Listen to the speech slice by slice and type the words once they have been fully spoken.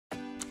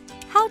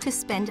to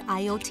spend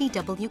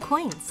IOTW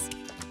coins.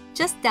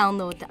 Just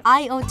download the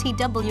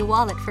IOTW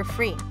wallet for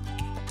free.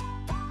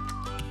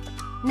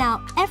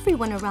 Now,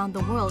 everyone around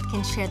the world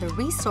can share the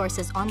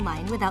resources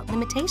online without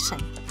limitation.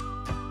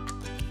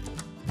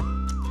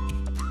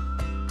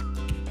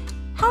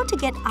 How to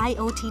get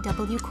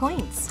IOTW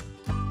coins?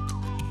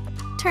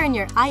 Turn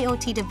your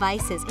IoT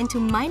devices into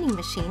mining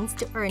machines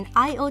to earn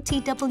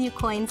IOTW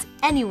coins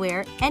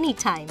anywhere,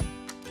 anytime.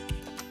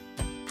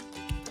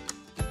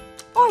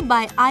 Or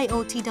buy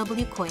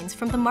IOTW coins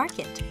from the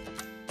market.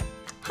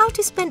 How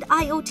to spend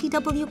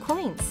IOTW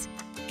coins?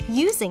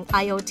 Using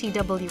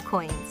IOTW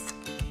coins.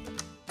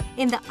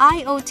 In the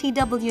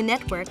IOTW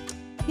network,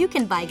 you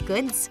can buy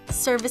goods,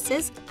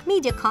 services,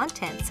 media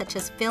content such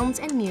as films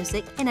and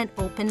music in an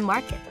open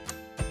market.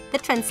 The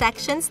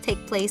transactions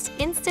take place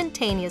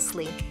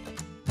instantaneously.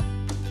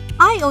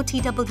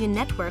 IOTW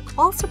network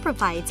also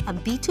provides a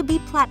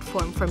B2B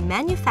platform for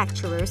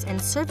manufacturers and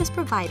service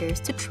providers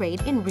to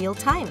trade in real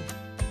time.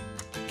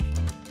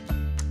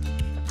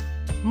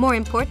 More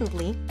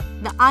importantly,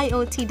 the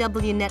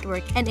IOTW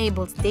network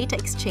enables data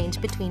exchange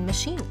between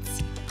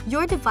machines.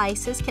 Your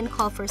devices can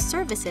call for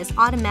services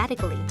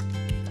automatically.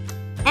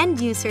 End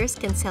users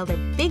can sell their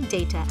big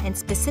data and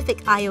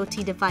specific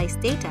IoT device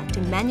data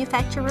to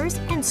manufacturers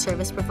and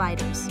service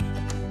providers.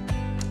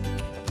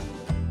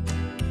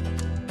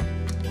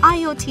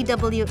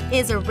 IOTW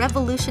is a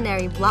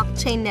revolutionary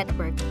blockchain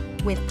network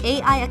with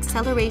AI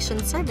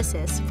acceleration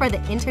services for the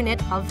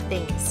Internet of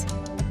Things.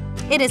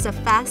 It is a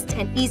fast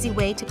and easy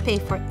way to pay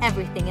for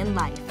everything in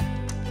life.